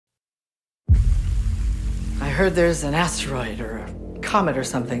heard there's an asteroid or a comet or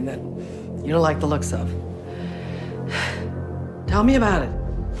something that you don't like the looks of. Tell me about it.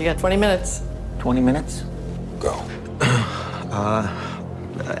 You got 20 minutes. 20 minutes? Go.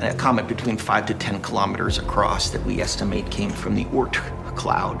 A comet between 5 to 10 kilometers across that we estimate came from the Oort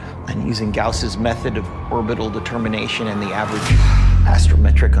cloud. And using Gauss's method of orbital determination and the average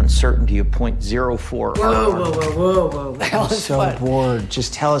astrometric uncertainty of 0.04. Whoa. I'm so bored.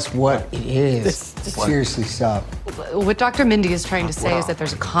 Just tell us what it is. Seriously, stop. What Dr. Mindy is trying to say is that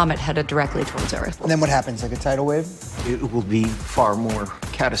there's a comet headed directly towards Earth. And then what happens, like a tidal wave? It will be far more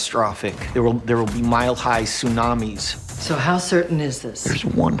catastrophic. There will be mile-high tsunamis. So how certain is this? There's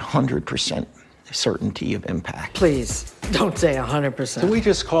 100% certainty of impact. Please, don't say 100%. Can we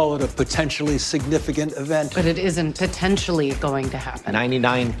just call it a potentially significant event? But it isn't potentially going to happen.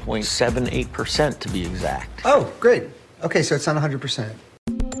 99.78% to be exact. Oh, great. Okay, so it's not 100%.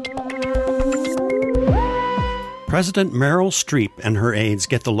 President Meryl Streep and her aides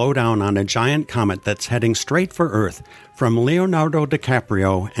get the lowdown on a giant comet that's heading straight for Earth from Leonardo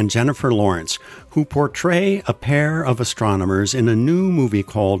DiCaprio and Jennifer Lawrence, who portray a pair of astronomers in a new movie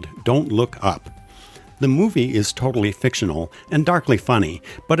called Don't Look Up. The movie is totally fictional and darkly funny,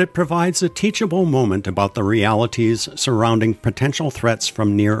 but it provides a teachable moment about the realities surrounding potential threats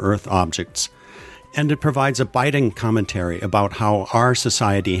from near-Earth objects. And it provides a biting commentary about how our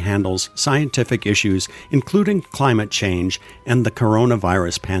society handles scientific issues, including climate change and the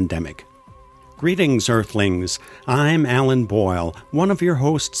coronavirus pandemic. Greetings, Earthlings. I'm Alan Boyle, one of your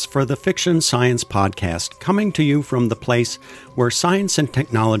hosts for the Fiction Science Podcast, coming to you from the place where science and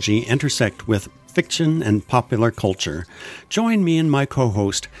technology intersect with fiction and popular culture. Join me and my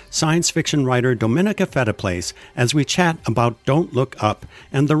co-host, science fiction writer Dominica Fediplace, as we chat about Don't Look Up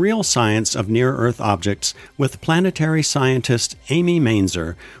and the real science of near-Earth objects with planetary scientist Amy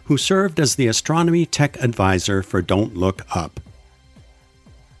Mainzer, who served as the astronomy tech advisor for Don't Look Up.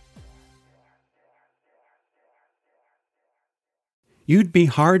 You'd be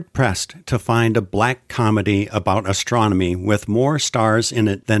hard-pressed to find a black comedy about astronomy with more stars in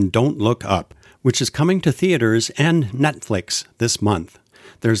it than Don't Look Up, which is coming to theaters and Netflix this month.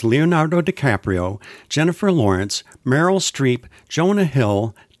 There's Leonardo DiCaprio, Jennifer Lawrence, Meryl Streep, Jonah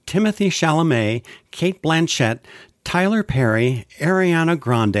Hill, Timothée Chalamet, Cate Blanchett, Tyler Perry, Ariana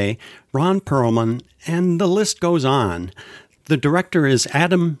Grande, Ron Perlman, and the list goes on. The director is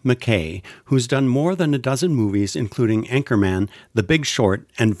Adam McKay, who's done more than a dozen movies, including Anchorman, The Big Short,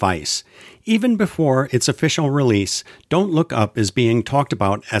 and Vice. Even before its official release, Don't Look Up is being talked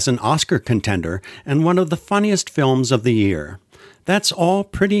about as an Oscar contender and one of the funniest films of the year. That's all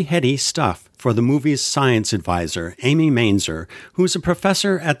pretty heady stuff for the movie's science advisor, Amy Mainzer, who's a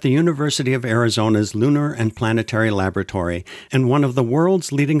professor at the University of Arizona's Lunar and Planetary Laboratory and one of the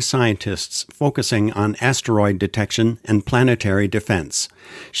world's leading scientists focusing on asteroid detection and planetary defense.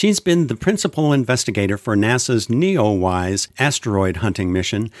 She's been the principal investigator for NASA's NEOWISE asteroid hunting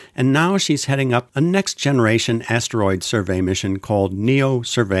mission, and now she's heading up a next-generation asteroid survey mission called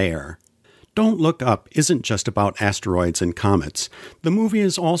NEO-Surveyor. Don't Look Up isn't just about asteroids and comets. The movie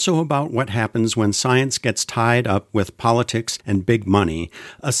is also about what happens when science gets tied up with politics and big money,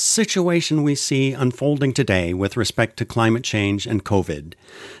 a situation we see unfolding today with respect to climate change and COVID.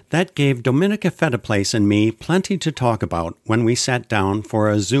 That gave Dominica Fediplace and me plenty to talk about when we sat down for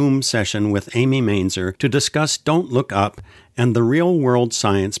a Zoom session with Amy Mainzer to discuss Don't Look Up and the real-world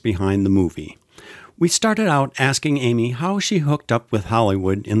science behind the movie. We started out asking Amy how she hooked up with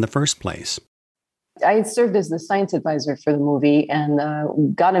Hollywood in the first place. I had served as the science advisor for the movie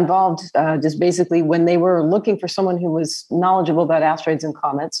and got involved just basically when they were looking for someone who was knowledgeable about asteroids and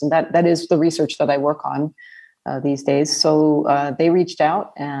comets. And that is the research that I work on these days. So they reached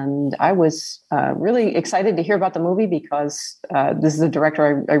out and I was really excited to hear about the movie because this is a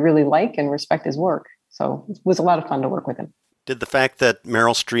director I really like and respect his work. So it was a lot of fun to work with him. Did the fact that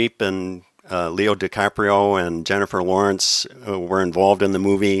Meryl Streep and Leo DiCaprio and Jennifer Lawrence were involved in the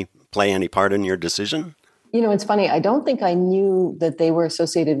movie play any part in your decision? You know, it's funny. I don't think I knew that they were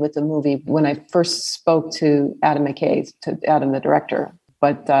associated with the movie when I first spoke to Adam McKay, to Adam, the director.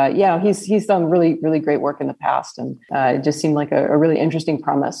 But yeah, he's done really, really great work in the past. And it just seemed like a really interesting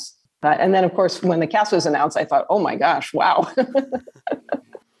premise. And then, of course, when the cast was announced, I thought, oh my gosh, wow. That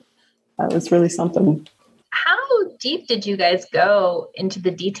was really something. How deep did you guys go into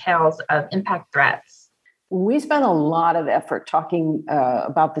the details of impact threats? We spent a lot of effort talking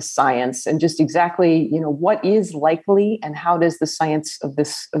about the science and just exactly, what is likely and how does the science of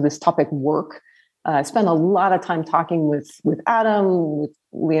this topic work. I spent a lot of time talking with Adam, with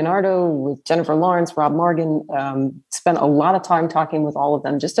Leonardo, with Jennifer Lawrence, Rob Morgan. Spent a lot of time talking with all of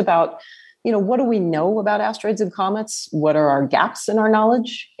them just about what do we know about asteroids and comets? What are our gaps in our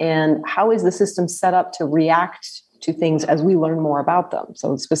knowledge? And how is the system set up to react to things as we learn more about them?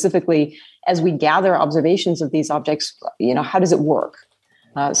 So specifically, as we gather observations of these objects, how does it work?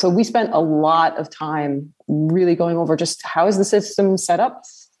 So we spent a lot of time really going over just how is the system set up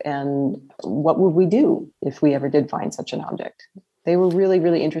and what would we do if we ever did find such an object? They were really,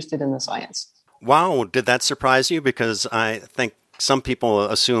 really interested in the science. Wow. Did that surprise you? Because I think some people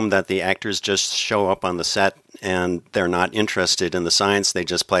assume that the actors just show up on the set and they're not interested in the science. They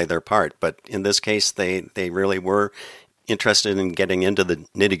just play their part. But in this case, they really were interested in getting into the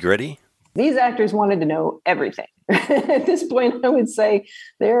nitty-gritty. These actors wanted to know everything. At this point, I would say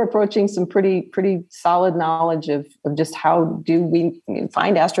they're approaching some pretty solid knowledge of just how do we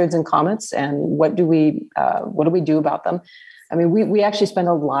find asteroids and comets, and what do we do about them. I mean, we actually spend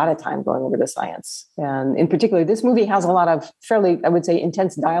a lot of time going over the science. And in particular, this movie has a lot of fairly, I would say,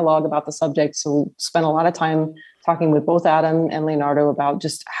 intense dialogue about the subject. So spent a lot of time talking with both Adam and Leonardo about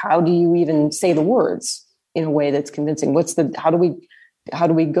just how do you even say the words in a way that's convincing? How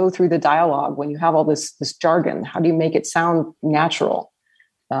do we go through the dialogue when you have all this jargon? How do you make it sound natural?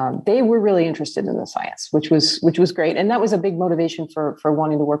 They were really interested in the science, which was great. And that was a big motivation for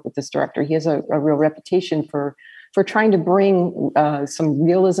wanting to work with this director. He has a real reputation for trying to bring some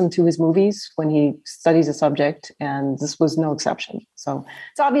realism to his movies when he studies a subject, and this was no exception. So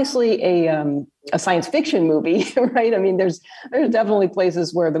it's obviously a science fiction movie, right? I mean, there's definitely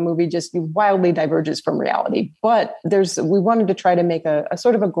places where the movie just wildly diverges from reality, but we wanted to try to make a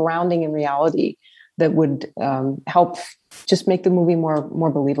sort of a grounding in reality that would help just make the movie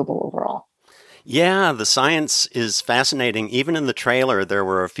more believable overall. Yeah, the science is fascinating. Even in the trailer, there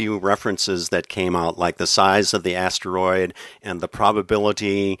were a few references that came out, like the size of the asteroid and the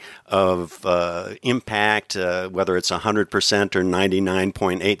probability of impact, whether it's 100% or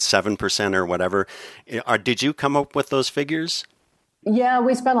 99.87% or whatever. Did you come up with those figures? Yeah,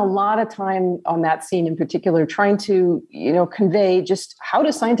 we spent a lot of time on that scene in particular, trying to, convey just how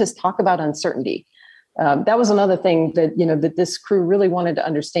do scientists talk about uncertainty. That was another thing that, that this crew really wanted to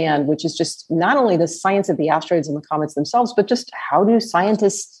understand, which is just not only the science of the asteroids and the comets themselves, but just how do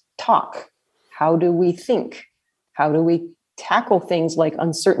scientists talk? How do we think? How do we tackle things like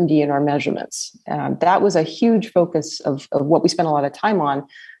uncertainty in our measurements? That was a huge focus of what we spent a lot of time on.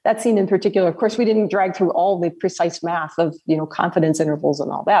 That scene in particular, of course, we didn't drag through all the precise math of, confidence intervals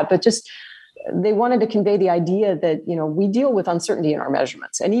and all that, but just they wanted to convey the idea that, we deal with uncertainty in our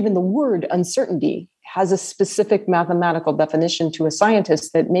measurements. And even the word uncertainty has a specific mathematical definition to a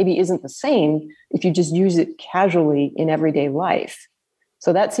scientist that maybe isn't the same if you just use it casually in everyday life.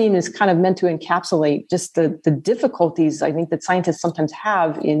 So that scene is kind of meant to encapsulate just the difficulties I think that scientists sometimes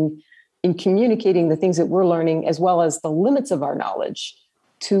have in communicating the things that we're learning, as well as the limits of our knowledge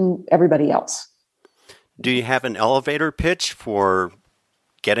to everybody else. Do you have an elevator pitch for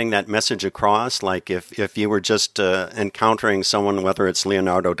getting that message across? Like if you were just encountering someone, whether it's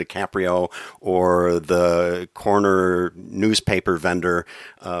Leonardo DiCaprio or the corner newspaper vendor,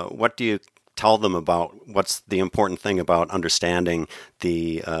 what do you tell them about what's the important thing about understanding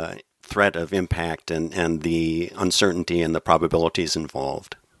the threat of impact and the uncertainty and the probabilities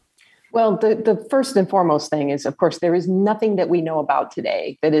involved? Well, the first and foremost thing is, of course, there is nothing that we know about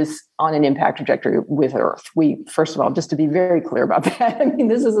today that is on an impact trajectory with Earth. First of all, just to be very clear about that, I mean,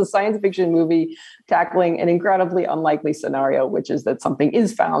 this is a science fiction movie tackling an incredibly unlikely scenario, which is that something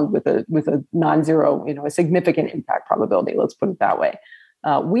is found with a non-zero, a significant impact probability. Let's put it that way.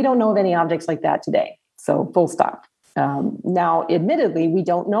 We don't know of any objects like that today. So full stop. Now, admittedly, we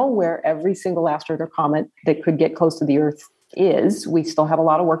don't know where every single asteroid or comet that could get close to the Earth is. We still have a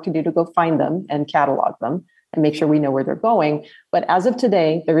lot of work to do to go find them and catalog them and make sure we know where they're going. But as of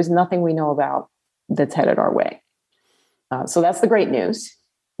today, there is nothing we know about that's headed our way. So that's the great news.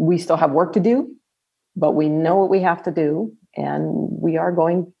 We still have work to do, but we know what we have to do, and we are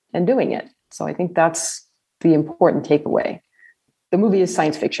going and doing it. So I think that's the important takeaway. The movie is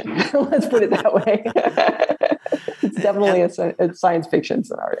science fiction. Let's put it that way. It's definitely a science fiction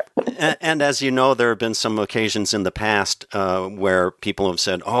scenario. And as you know, there have been some occasions in the past where people have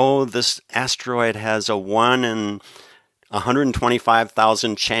said, oh, this asteroid has a 1 in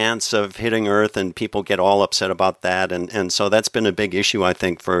 125,000 chance of hitting Earth, and people get all upset about that. And so that's been a big issue, I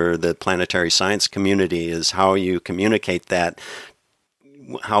think, for the planetary science community, is how you communicate that,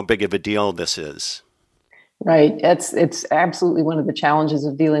 how big of a deal this is. Right. It's absolutely one of the challenges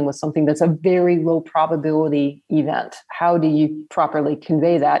of dealing with something that's a very low probability event. How do you properly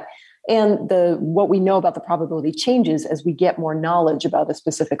convey that? And what we know about the probability changes as we get more knowledge about a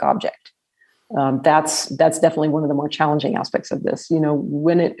specific object. That's definitely one of the more challenging aspects of this.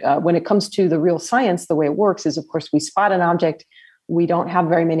 When it comes to the real science, the way it works is, of course, we spot an object. We don't have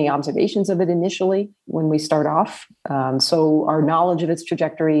very many observations of it initially when we start off. So our knowledge of its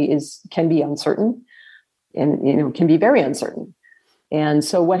trajectory can be uncertain and, can be very uncertain. And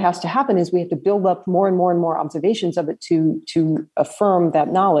so what has to happen is we have to build up more and more and more observations of it to affirm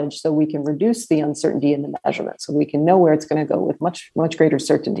that knowledge so we can reduce the uncertainty in the measurement, so we can know where it's going to go with much, much greater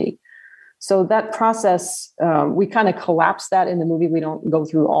certainty. So that process, we kind of collapse that in the movie. We don't go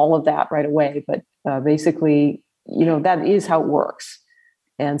through all of that right away, but basically, that is how it works.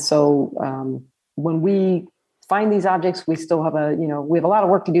 And so when we find these objects, we still have we have a lot of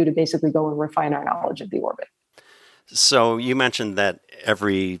work to do to basically go and refine our knowledge of the orbit. So you mentioned that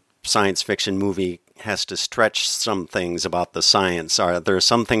every science fiction movie has to stretch some things about the science. Are there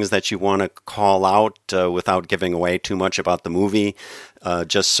some things that you want to call out without giving away too much about the movie,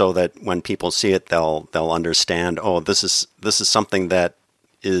 just so that when people see it, they'll understand, oh, this is something that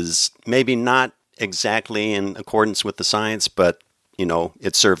is maybe not exactly in accordance with the science, but,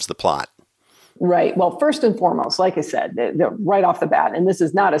 it serves the plot. Right. Well, first and foremost, like I said, they're right off the bat, and this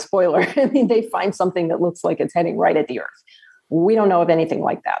is not a spoiler. I mean, they find something that looks like it's heading right at the Earth. We don't know of anything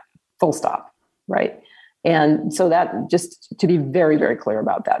like that. Full stop. Right. And so that, just to be very, very clear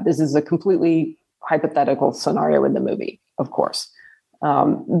about that, this is a completely hypothetical scenario in the movie, of course.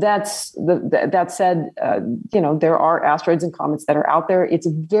 That said, there are asteroids and comets that are out there. It's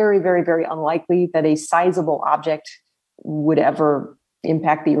very, very, very unlikely that a sizable object would ever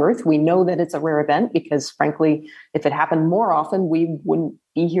impact the Earth. We know that it's a rare event because, frankly, if it happened more often, we wouldn't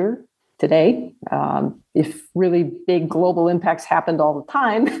be here today. If really big global impacts happened all the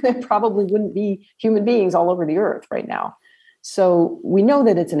time, there probably wouldn't be human beings all over the Earth right now. So we know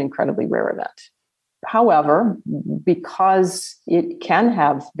that it's an incredibly rare event. However, because it can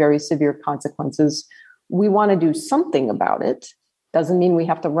have very severe consequences, we want to do something about it. Doesn't mean we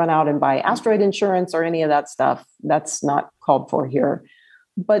have to run out and buy asteroid insurance or any of that stuff. That's not called for here.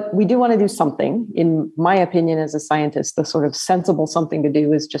 But we do want to do something. In my opinion, as a scientist, the sort of sensible something to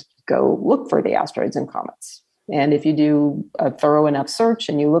do is just go look for the asteroids and comets. And if you do a thorough enough search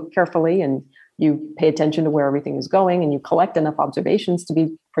and you look carefully and you pay attention to where everything is going and you collect enough observations to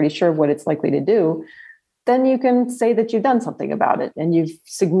be pretty sure of what it's likely to do, then you can say that you've done something about it and you've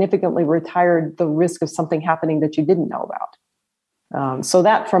significantly retired the risk of something happening that you didn't know about. So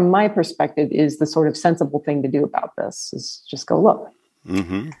that, from my perspective, is the sort of sensible thing to do about this, is just go look.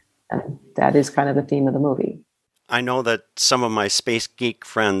 Mm-hmm. And that is kind of the theme of the movie. I know that some of my space geek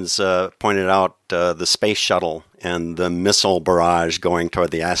friends pointed out the space shuttle and the missile barrage going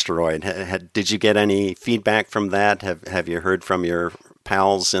toward the asteroid. Did you get any feedback from that? Have you heard from your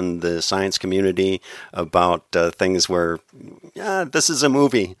pals in the science community about things where, this is a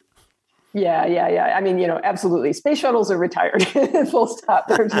movie? Yeah. I mean, absolutely. Space shuttles are retired. Full stop.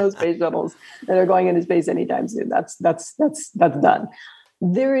 There's no space shuttles that are going into space anytime soon. That's done.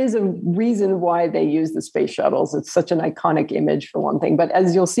 There is a reason why they use the space shuttles. It's such an iconic image, for one thing. But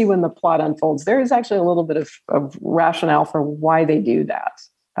as you'll see when the plot unfolds, there is actually a little bit of rationale for why they do that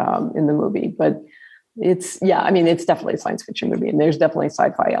in the movie. But it's definitely a science fiction movie, and there's definitely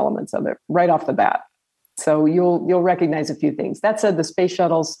sci-fi elements of it right off the bat. So you'll recognize a few things. That said, the space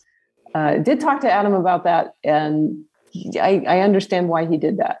shuttles. Did talk to Adam about that, and I understand why he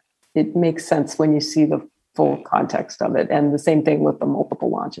did that. It makes sense when you see the full context of it, and the same thing with the multiple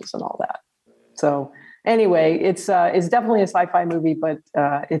launches and all that. So anyway, it's definitely a sci-fi movie, but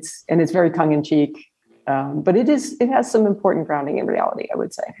it's very tongue in cheek. But it has some important grounding in reality, I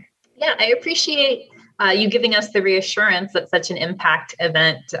would say. Yeah, I appreciate you giving us the reassurance that such an impact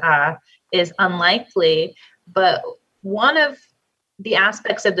event is unlikely. But one of the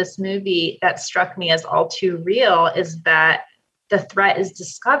aspects of this movie that struck me as all too real is that the threat is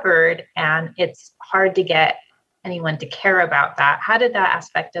discovered and it's hard to get anyone to care about that. How did that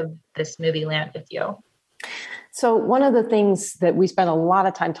aspect of this movie land with you? So one of the things that we spent a lot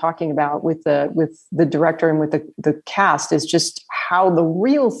of time talking about with the director and with the cast is just how the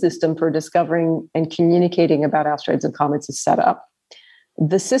real system for discovering and communicating about asteroids and comets is set up.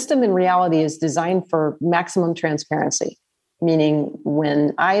 The system in reality is designed for maximum transparency. Meaning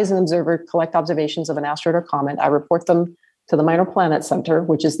when I, as an observer, collect observations of an asteroid or comet, I report them to the Minor Planet Center,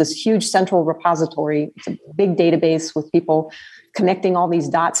 which is this huge central repository. It's a big database with people connecting all these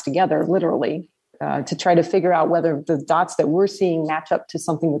dots together, literally, to try to figure out whether the dots that we're seeing match up to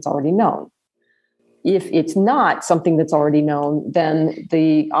something that's already known. If it's not something that's already known, then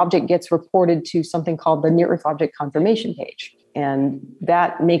the object gets reported to something called the Near-Earth Object Confirmation page. And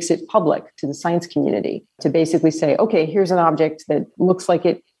that makes it public to the science community to basically say, okay, here's an object that looks like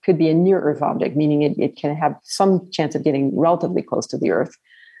it could be a near-Earth object, meaning it can have some chance of getting relatively close to the Earth.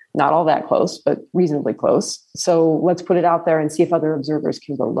 Not all that close, but reasonably close. So let's put it out there and see if other observers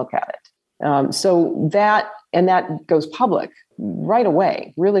can go look at it. So that goes public right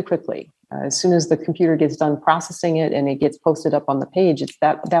away, really quickly. As soon as the computer gets done processing it and it gets posted up on the page, it's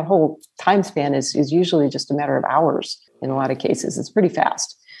that whole time span is usually just a matter of hours in a lot of cases. It's pretty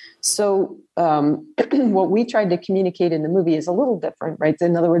fast. So what we tried to communicate in the movie is a little different, right?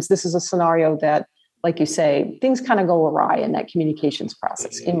 In other words, this is a scenario that, like you say, things kind of go awry in that communications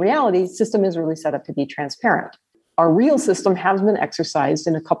process. In reality, the system is really set up to be transparent. Our real system has been exercised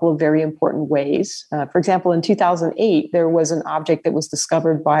in a couple of very important ways. For example, in 2008, there was an object that was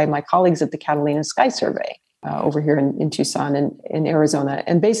discovered by my colleagues at the Catalina Sky Survey over here in Tucson and in Arizona.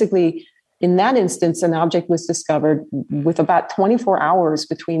 And basically, in that instance, an object was discovered with about 24 hours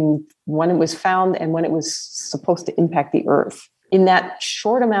between when it was found and when it was supposed to impact the Earth. In that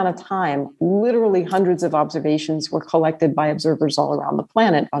short amount of time, literally hundreds of observations were collected by observers all around the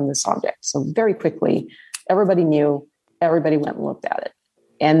planet on this object. So very quickly, everybody knew, everybody went and looked at it.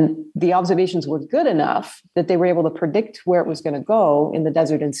 And the observations were good enough that they were able to predict where it was going to go in the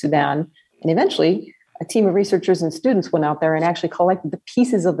desert in Sudan. And eventually, a team of researchers and students went out there and actually collected the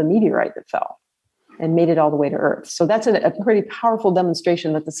pieces of the meteorite that fell and made it all the way to Earth. So that's a pretty powerful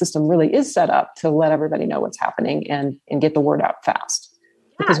demonstration that the system really is set up to let everybody know what's happening and get the word out fast.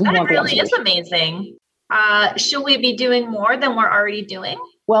 Yeah, that really is amazing. Should we be doing more than we're already doing?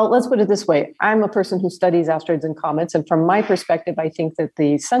 Well, let's put it this way. I'm a person who studies asteroids and comets. And from my perspective, I think that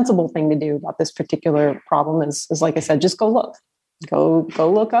the sensible thing to do about this particular problem is like I said, just go look. Go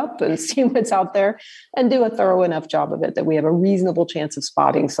look up and see what's out there and do a thorough enough job of it that we have a reasonable chance of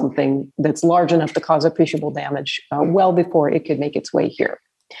spotting something that's large enough to cause appreciable damage well before it could make its way here.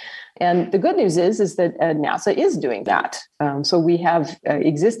 And the good news is that NASA is doing that. So we have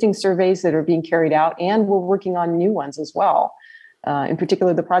existing surveys that are being carried out, and we're working on new ones as well. In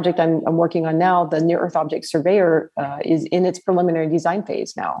particular, the project I'm working on now, the Near-Earth Object Surveyor, is in its preliminary design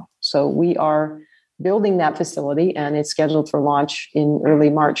phase now. So we are building that facility, and it's scheduled for launch in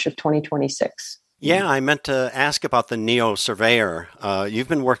early March of 2026. Yeah, I meant to ask about the NEO Surveyor. You've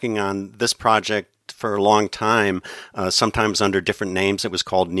been working on this project for a long time, sometimes under different names. It was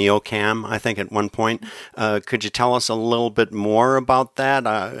called NeoCam, I think, at one point. Could you tell us a little bit more about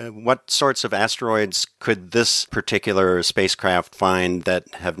that? What sorts of asteroids could this particular spacecraft find that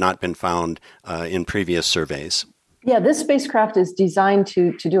have not been found in previous surveys? Yeah, this spacecraft is designed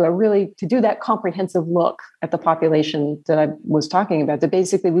to do that comprehensive look at the population that I was talking about. That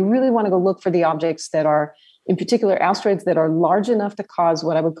basically, we really want to go look for the objects that are, in particular, asteroids that are large enough to cause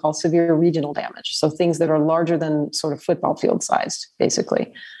what I would call severe regional damage. So things that are larger than sort of football field sized,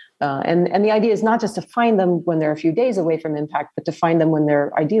 basically. And the idea is not just to find them when they're a few days away from impact, but to find them when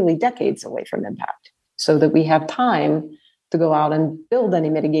they're ideally decades away from impact, so that we have time to go out and build any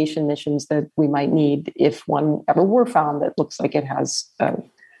mitigation missions that we might need if one ever were found that looks like it has a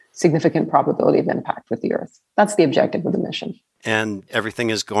significant probability of impact with the Earth. That's the objective of the mission. And everything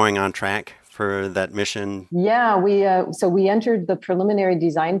is going on track for that mission? Yeah, we entered the preliminary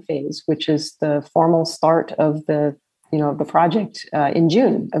design phase, which is the formal start of the project in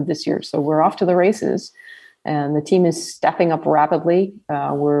June of this year. So we're off to the races. And the team is stepping up rapidly.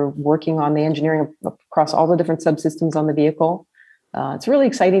 We're working on the engineering across all the different subsystems on the vehicle. It's really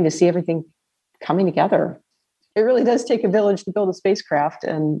exciting to see everything coming together. It really does take a village to build a spacecraft,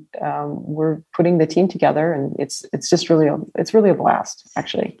 and we're putting the team together, and it's really a blast.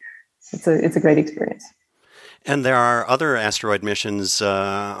 Actually, it's a great experience. And there are other asteroid missions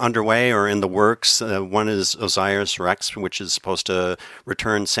underway or in the works. One is OSIRIS-REx, which is supposed to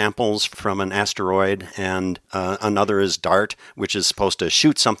return samples from an asteroid, and another is DART, which is supposed to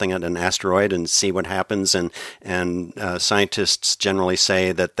shoot something at an asteroid and see what happens. And scientists generally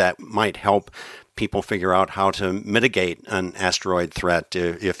say that might help people figure out how to mitigate an asteroid threat.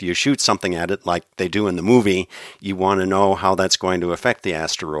 If you shoot something at it like they do in the movie, you want to know how that's going to affect the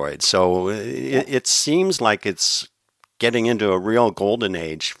asteroid. So it seems like it's getting into a real golden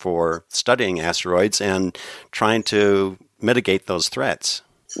age for studying asteroids and trying to mitigate those threats.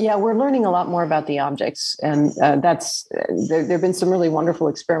 Yeah, we're learning a lot more about the objects, and there have been some really wonderful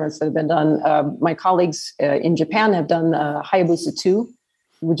experiments that have been done. My colleagues in Japan have done Hayabusa 2,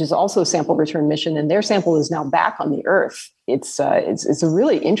 which is also a sample return mission, and their sample is now back on the Earth. It's a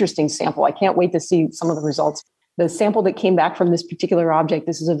really interesting sample. I can't wait to see some of the results. The sample that came back from this particular object,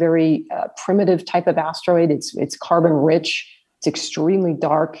 this is a very primitive type of asteroid. It's carbon rich. It's extremely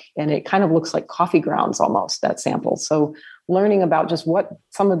dark, and it kind of looks like coffee grounds almost, that sample. So learning about just what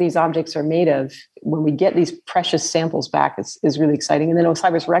some of these objects are made of when we get these precious samples back is really exciting. And then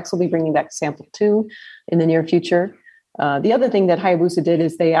OSIRIS-REx will be bringing back sample 2 in the near future. The other thing that Hayabusa did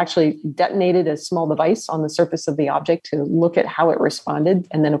is they actually detonated a small device on the surface of the object to look at how it responded.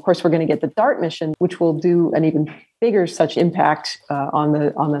 And then, of course, we're going to get the DART mission, which will do an even bigger such impact on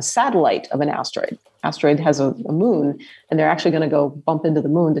the satellite of an asteroid. Asteroid has a moon, and they're actually going to go bump into the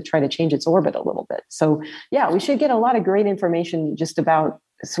moon to try to change its orbit a little bit. So, yeah, we should get a lot of great information just about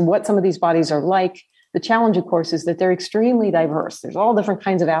what some of these bodies are like. The challenge, of course, is that they're extremely diverse. There's all different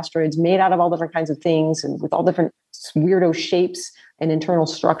kinds of asteroids made out of all different kinds of things and with all different weirdo shapes and internal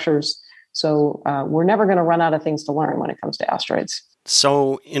structures. So we're never going to run out of things to learn when it comes to asteroids.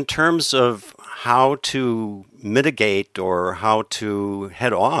 So in terms of how to mitigate or how to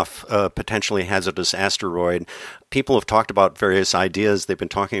head off a potentially hazardous asteroid, people have talked about various ideas. They've been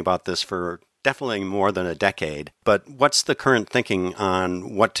talking about this for definitely more than a decade. But what's the current thinking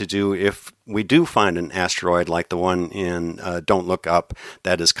on what to do if we do find an asteroid like the one in Don't Look Up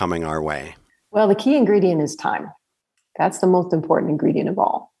that is coming our way? Well, the key ingredient is time. That's the most important ingredient of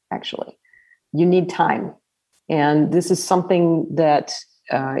all, actually. You need time. And this is something that,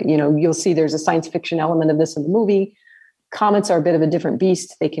 you'll see there's a science fiction element of this in the movie. Comets are a bit of a different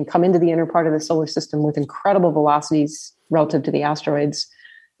beast. They can come into the inner part of the solar system with incredible velocities relative to the asteroids.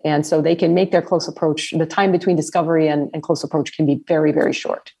 And so they can make their close approach. The time between discovery and close approach can be very, very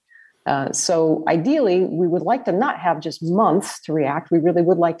short. So ideally, we would like to not have just months to react. We really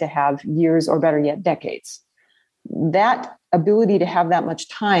would like to have years, or better yet, decades. That ability to have that much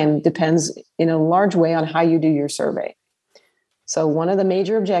time depends in a large way on how you do your survey. So one of the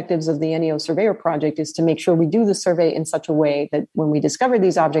major objectives of the NEO Surveyor project is to make sure we do the survey in such a way that when we discover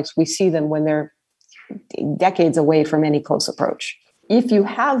these objects, we see them when they're decades away from any close approach. If you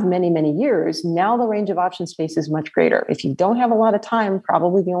have many, many years, now the range of option space is much greater. If you don't have a lot of time,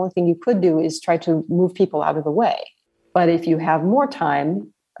 probably the only thing you could do is try to move people out of the way. But if you have more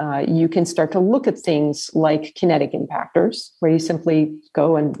time, you can start to look at things like kinetic impactors, where you simply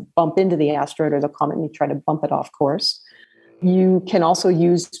go and bump into the asteroid or the comet and you try to bump it off course. You can also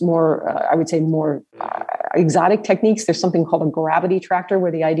use more exotic techniques. There's something called a gravity tractor,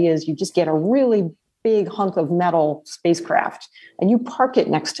 where the idea is you just get a really big hunk of metal spacecraft and you park it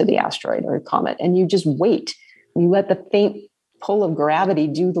next to the asteroid or comet and you just wait. You let the faint pull of gravity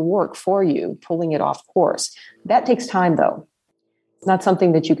do the work for you, pulling it off course. That takes time, though. It's not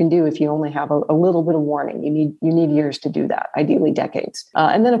something that you can do if you only have a little bit of warning. You need years to do that, ideally decades.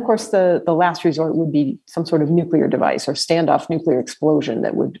 And then, of course, the last resort would be some sort of nuclear device or standoff nuclear explosion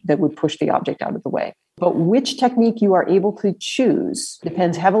that would push the object out of the way. But which technique you are able to choose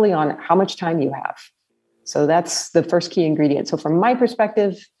depends heavily on how much time you have. So that's the first key ingredient. So from my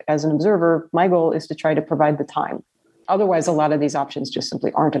perspective, as an observer, my goal is to try to provide the time. Otherwise, a lot of these options just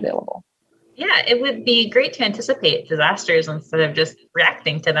simply aren't available. Yeah, it would be great to anticipate disasters instead of just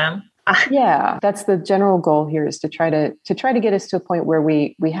reacting to them. Yeah, that's the general goal here, is to try to get us to a point where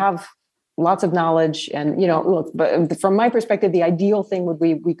we have lots of knowledge. And, look, but from my perspective, the ideal thing would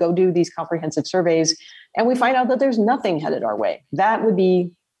be we go do these comprehensive surveys and we find out that there's nothing headed our way. That would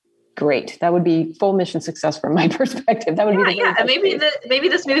be great. That would be full mission success from my perspective. That would be maybe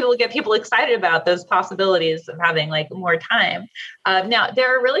this movie will get people excited about those possibilities of having more time. Now,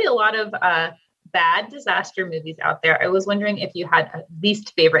 there are really a lot of bad disaster movies out there. I was wondering if you had a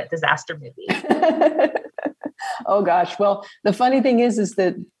least favorite disaster movie. Oh gosh. Well, the funny thing is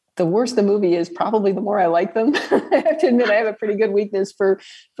that the worse the movie is, probably the more I like them. I have to admit, I have a pretty good weakness for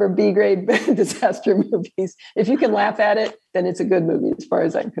B-grade disaster movies. If you can laugh at it, then it's a good movie as far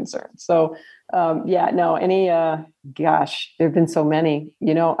as I'm concerned. So, there have been so many.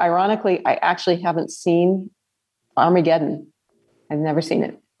 Ironically, I actually haven't seen Armageddon. I've never seen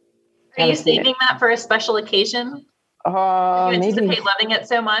it. Are you saving that for a special occasion? You anticipate loving it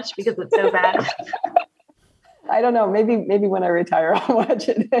so much because it's so bad? I don't know. Maybe when I retire, I'll watch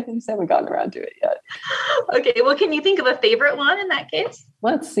it. I just haven't gotten around to it yet. Okay. Well, can you think of a favorite one in that case?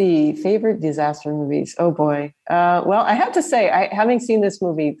 Let's see. Favorite disaster movies. Oh boy. Well, I have to say, having seen this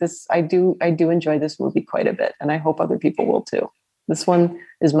movie, I do enjoy this movie quite a bit, and I hope other people will too. This one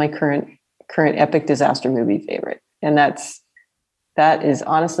is my current epic disaster movie favorite, and that is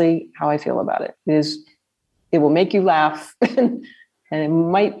honestly how I feel about it. It will make you laugh, and it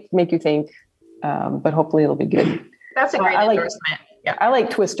might make you think. But hopefully it'll be good. That's a great endorsement. Yeah, I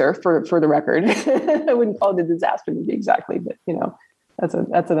like Twister for the record. I wouldn't call it a disaster movie exactly, but that's an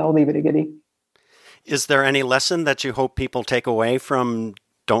oldie but a goodie. Is there any lesson that you hope people take away from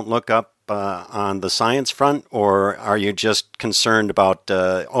Don't Look Up on the science front, or are you just concerned about,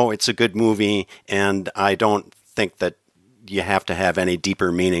 it's a good movie, and I don't think that you have to have any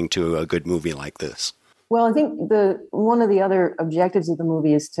deeper meaning to a good movie like this? Well, I think one of the other objectives of the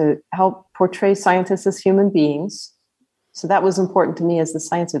movie is to help portray scientists as human beings. So that was important to me as the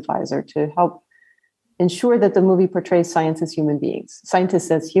science advisor, to help ensure that the movie portrays science as human beings.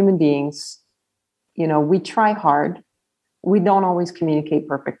 Scientists as human beings, we try hard. We don't always communicate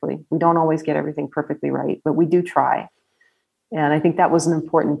perfectly. We don't always get everything perfectly right, but we do try. And I think that was an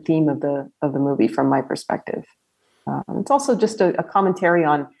important theme of the movie from my perspective. It's also just a commentary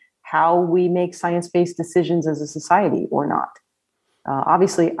on how we make science-based decisions as a society or not.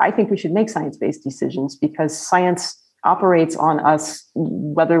 Obviously, I think we should make science-based decisions because science operates on us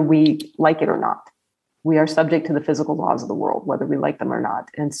whether we like it or not. We are subject to the physical laws of the world, whether we like them or not.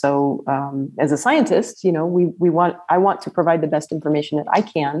 And so as a scientist, I want to provide the best information that I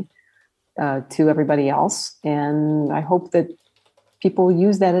can to everybody else. And I hope that people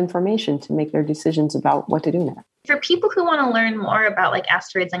use that information to make their decisions about what to do next. For people who want to learn more about like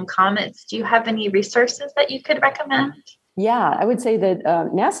asteroids and comets, do you have any resources that you could recommend? Yeah, I would say that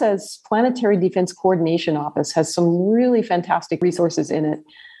NASA's Planetary Defense Coordination Office has some really fantastic resources in it.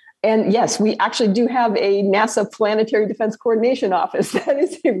 And yes, we actually do have a NASA Planetary Defense Coordination Office. That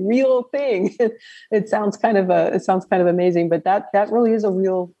is a real thing. It sounds kind of amazing, but that really is a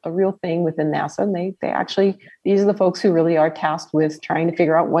real thing within NASA. And they actually, these are the folks who really are tasked with trying to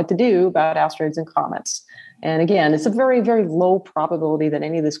figure out what to do about asteroids and comets. And again, it's a very, very low probability that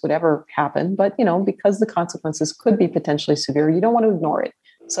any of this would ever happen. But, because the consequences could be potentially severe, you don't want to ignore it.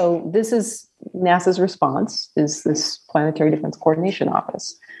 So this is NASA's response, is this Planetary Defense Coordination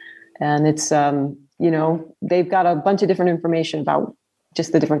Office. And it's, they've got a bunch of different information about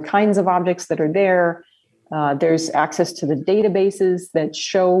just the different kinds of objects that are there. There's access to the databases that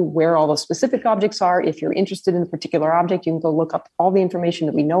show where all the specific objects are. If you're interested in a particular object, you can go look up all the information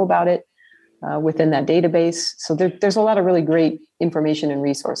that we know about it within that database. So there's a lot of really great information and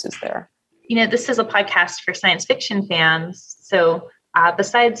resources there. This is a podcast for science fiction fans. So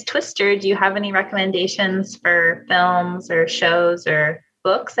besides Twister, do you have any recommendations for films or shows or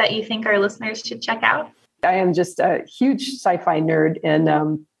books that you think our listeners should check out? I am just a huge sci-fi nerd. And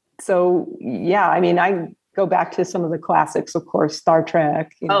I go back to some of the classics, of course, Star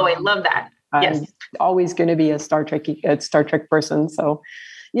Trek. I love that. Yes. I'm always going to be a Star Trek person. So,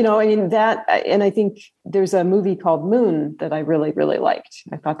 that, and I think there's a movie called Moon that I really, really liked.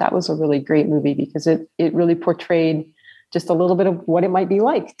 I thought that was a really great movie because it really portrayed just a little bit of what it might be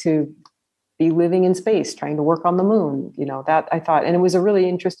like to be living in space, trying to work on the moon, that I thought, and it was a really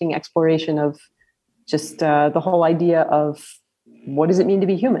interesting exploration of just the whole idea of what does it mean to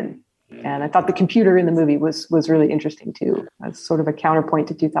be human? And I thought the computer in the movie was really interesting too, as sort of a counterpoint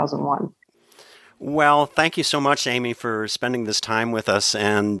to 2001. Well, thank you so much, Amy, for spending this time with us,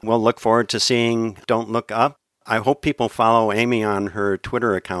 and we'll look forward to seeing Don't Look Up. I hope people follow Amy on her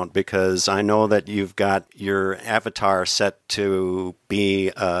Twitter account because I know that you've got your avatar set to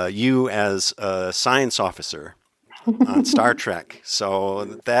be you as a science officer on Star Trek. So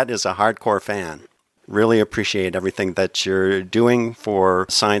that is a hardcore fan. Really appreciate everything that you're doing for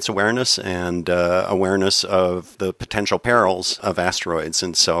science awareness and awareness of the potential perils of asteroids.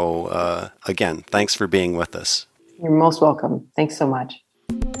 And so, again, thanks for being with us. You're most welcome. Thanks so much.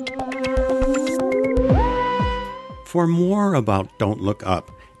 For more about Don't Look Up,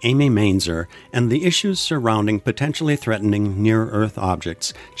 Amy Mainzer, and the issues surrounding potentially threatening near-Earth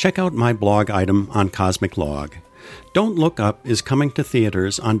objects, check out my blog item on Cosmic Log. Don't Look Up is coming to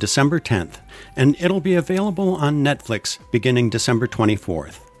theaters on December 10th, and it'll be available on Netflix beginning December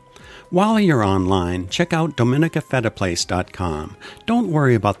 24th. While you're online, check out dominicafediplace.com. Don't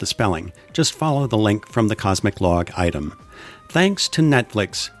worry about the spelling, just follow the link from the Cosmic Log item. Thanks to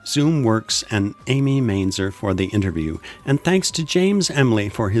Netflix, ZoomWorks, and Amy Mainzer for the interview, and thanks to James Emily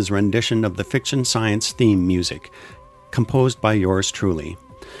for his rendition of the Fiction Science theme music, composed by yours truly.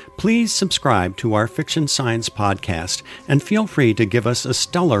 Please subscribe to our Fiction Science podcast, and feel free to give us a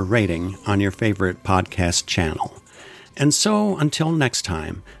stellar rating on your favorite podcast channel. And so, until next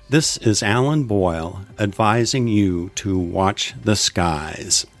time, this is Alan Boyle advising you to watch the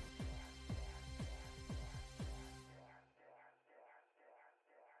skies.